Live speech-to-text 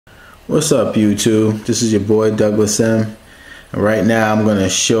What's up, YouTube? This is your boy Douglas M. And right now I'm going to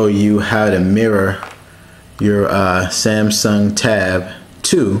show you how to mirror your Samsung Tab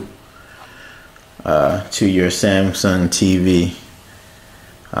 2 to your Samsung TV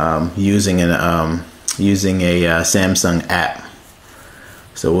using a Samsung app.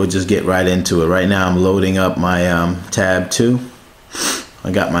 So we'll just get right into it. Right now I'm loading up my Tab 2.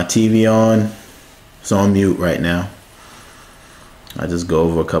 I got my TV on. It's on mute right now. I just go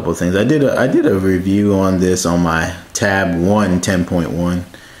over a couple of things. I did a review on this on my Tab 1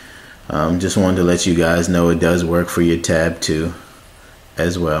 10.1. Just wanted to let you guys know it does work for your Tab 2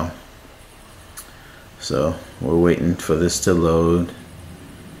 as well. So we're waiting for this to load.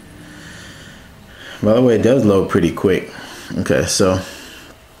 By the way, it does load pretty quick. Okay, so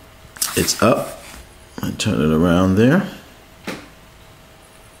it's up. I turn it around there.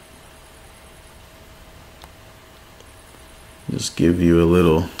 Just give you a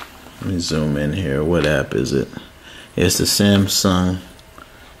little, let me zoom in here. What app is it? It's the Samsung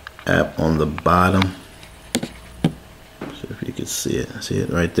app on the bottom. See if you can see it. See it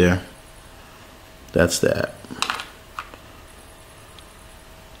right there? That's the app.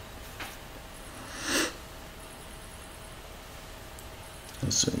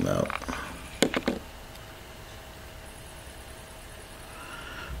 Let's zoom out.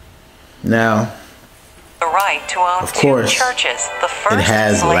 Now, the right to own of course, two churches, the first it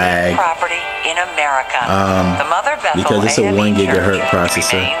has lag property in America. The Mother Bethel because it's a 1 gigahertz Church,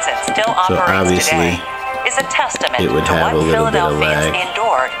 processor, and still so obviously today, is a testament it would to have a what little bit of Philadelphians lag.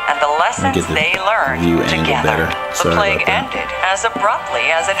 endured and the lessons they learned together. The plague ended as abruptly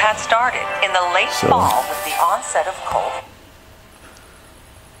as it had started in the late fall with the onset of cold.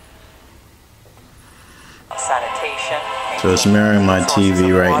 Sanitation. So it's mirroring my TV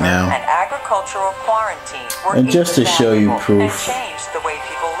right now. And agricultural quarantine. And just to show you proof, The way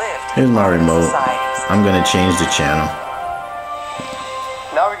people lived here's my remote. I'm going to change the channel.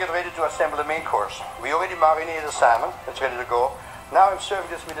 Now we get ready to assemble the main course. We already marinated the salmon. It's ready to go. Now I'm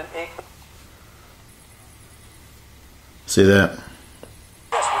serving this with an egg. See that?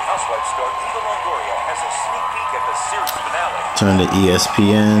 Desperate Housewives star Eva Longoria has a sneak peek at the series finale. Turn to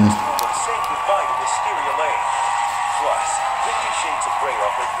ESPN. Say goodbye to Wisteria Lane. Plus, 50 Shades of Grey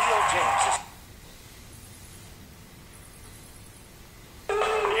offer Leo James is...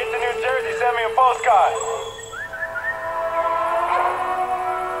 Get to New Jersey, send me a postcard.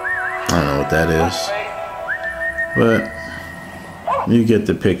 I don't know what that is, but you get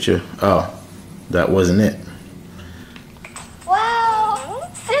the picture. Oh, that wasn't it. Wow,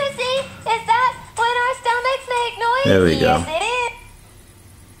 Susie, is that when our stomachs make noise? There we go. Yes, it is.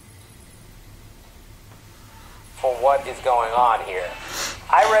 For what is going on here?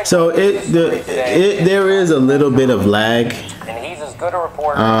 So there is a little bit of lag. And he's as good a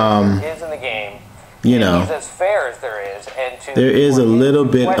reporter as there is in the game. You know, he's as fair as there is. And there is a little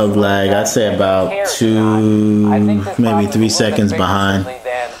bit of lag. I'd say about 2, maybe 3 seconds behind.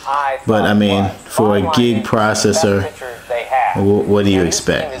 But I mean, for a gig processor, what do you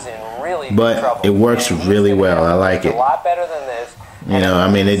expect? But it works really well. I like it. You know, I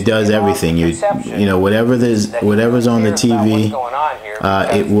mean, it does everything. You know, whatever's on the TV,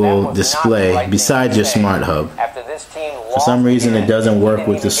 it will display besides your smart hub. For some reason, it doesn't work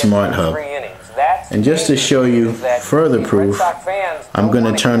with the smart hub. And just to show you further proof, I'm going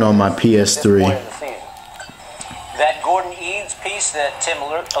to turn on my PS3. That Gordon Eads piece that Tim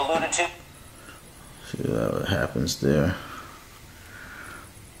alluded to. See what happens there.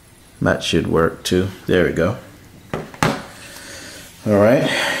 That should work too. There we go. Alright,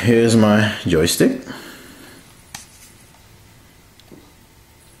 here's my joystick.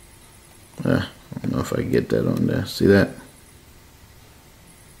 I don't know if I can get that on there. See that?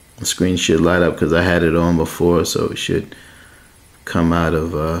 The screen should light up because I had it on before, so it should come out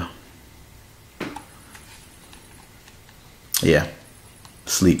of yeah,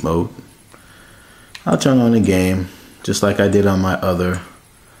 sleep mode. I'll turn on the game just like I did on my other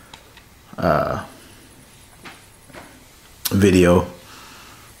video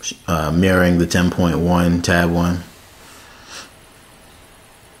mirroring the 10.1 Tab 1.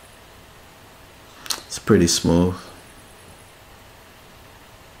 It's pretty smooth.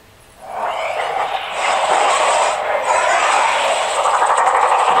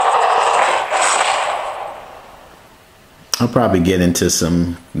 I'll probably get into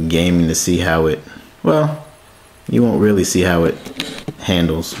some gaming to see how it, well, you won't really see how it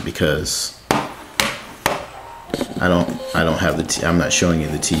handles because I don't have the I'm not showing you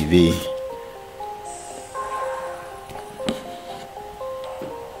the TV.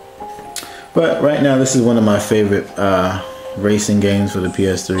 But right now, this is one of my favorite racing games for the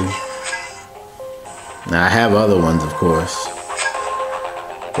PS3. Now I have other ones, of course,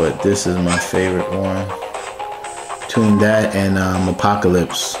 but this is my favorite one. Between that and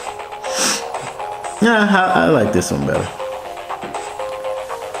Apocalypse, yeah, I like this one better.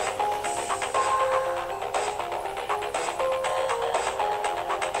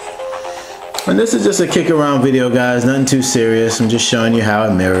 And this is just a kick around video, guys. Nothing too serious. I'm just showing you how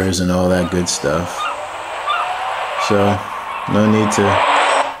it mirrors and all that good stuff. So no need to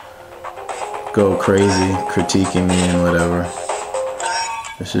go crazy critiquing me and whatever.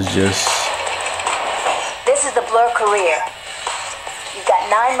 This is the Blur career. You've got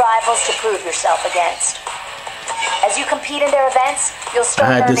 9 rivals to prove yourself against. As you compete in their events, you'll start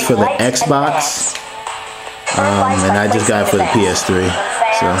I had this for the Xbox, and I just got it for the PS3.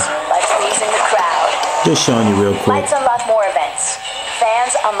 So just showing you real quick. Lights unlock more events.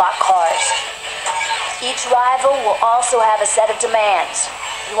 Fans unlock cars. Each rival will also have a set of demands.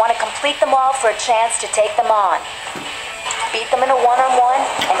 You want to complete them all for a chance to take them on. Beat them in a one-on-one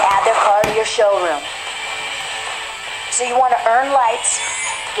and add their car to your showroom. So you want to earn lights,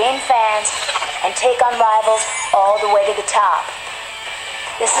 gain fans, and take on rivals all the way to the top.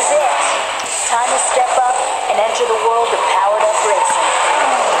 This is it. Time to step up and enter the world of powered-up racing.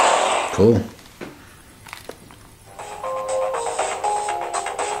 Cool.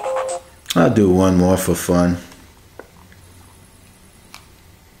 I'll do one more for fun.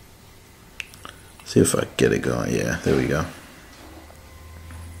 See if I get it going. Yeah, there we go.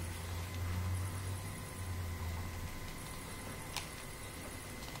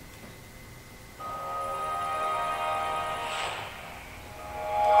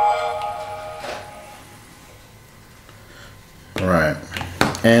 All right.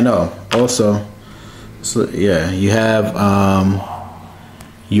 And also, so yeah, you have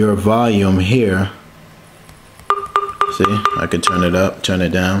your volume here. See, I can turn it up, turn it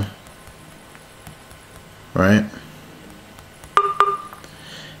down, right?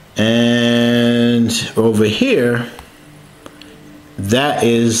 And over here, that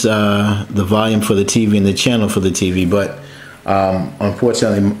is the volume for the TV and the channel for the TV. But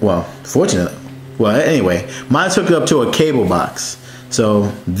unfortunately, anyway, mine's hooked up to a cable box,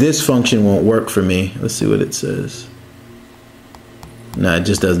 so this function won't work for me. Let's see what it says. No, it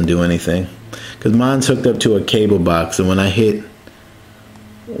just doesn't do anything because mine's hooked up to a cable box, and when I hit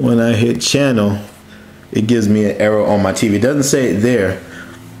channel, it gives me an error on my TV. It doesn't say it there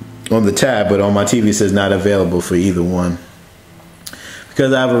on the tab, but on my TV it says not available for either one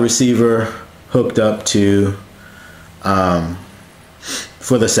because I have a receiver hooked up to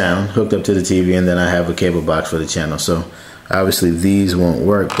for the sound, hooked up to the TV, and then I have a cable box for the channel. So obviously these won't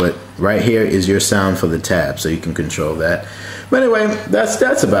work, but right here is your sound for the tab, so you can control that. But anyway,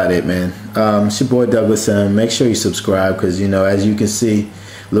 that's about it, man. It's your boy Douglas. Make sure you subscribe because, you know, as you can see,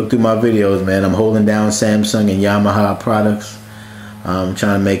 look through my videos, man. I'm holding down Samsung and Yamaha products. I'm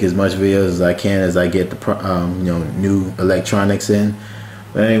trying to make as much videos as I can as I get the new electronics in.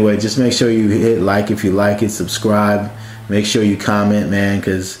 But anyway, just make sure you hit like if you like it, subscribe. Make sure you comment, man,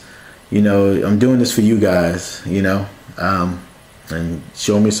 because, you know, I'm doing this for you guys, you know, and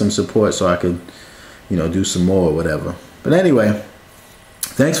show me some support so I could, you know, do some more or whatever. But anyway,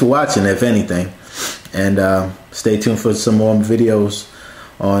 thanks for watching, if anything, and stay tuned for some more videos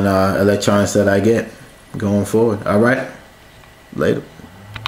on electronics that I get going forward. All right, later.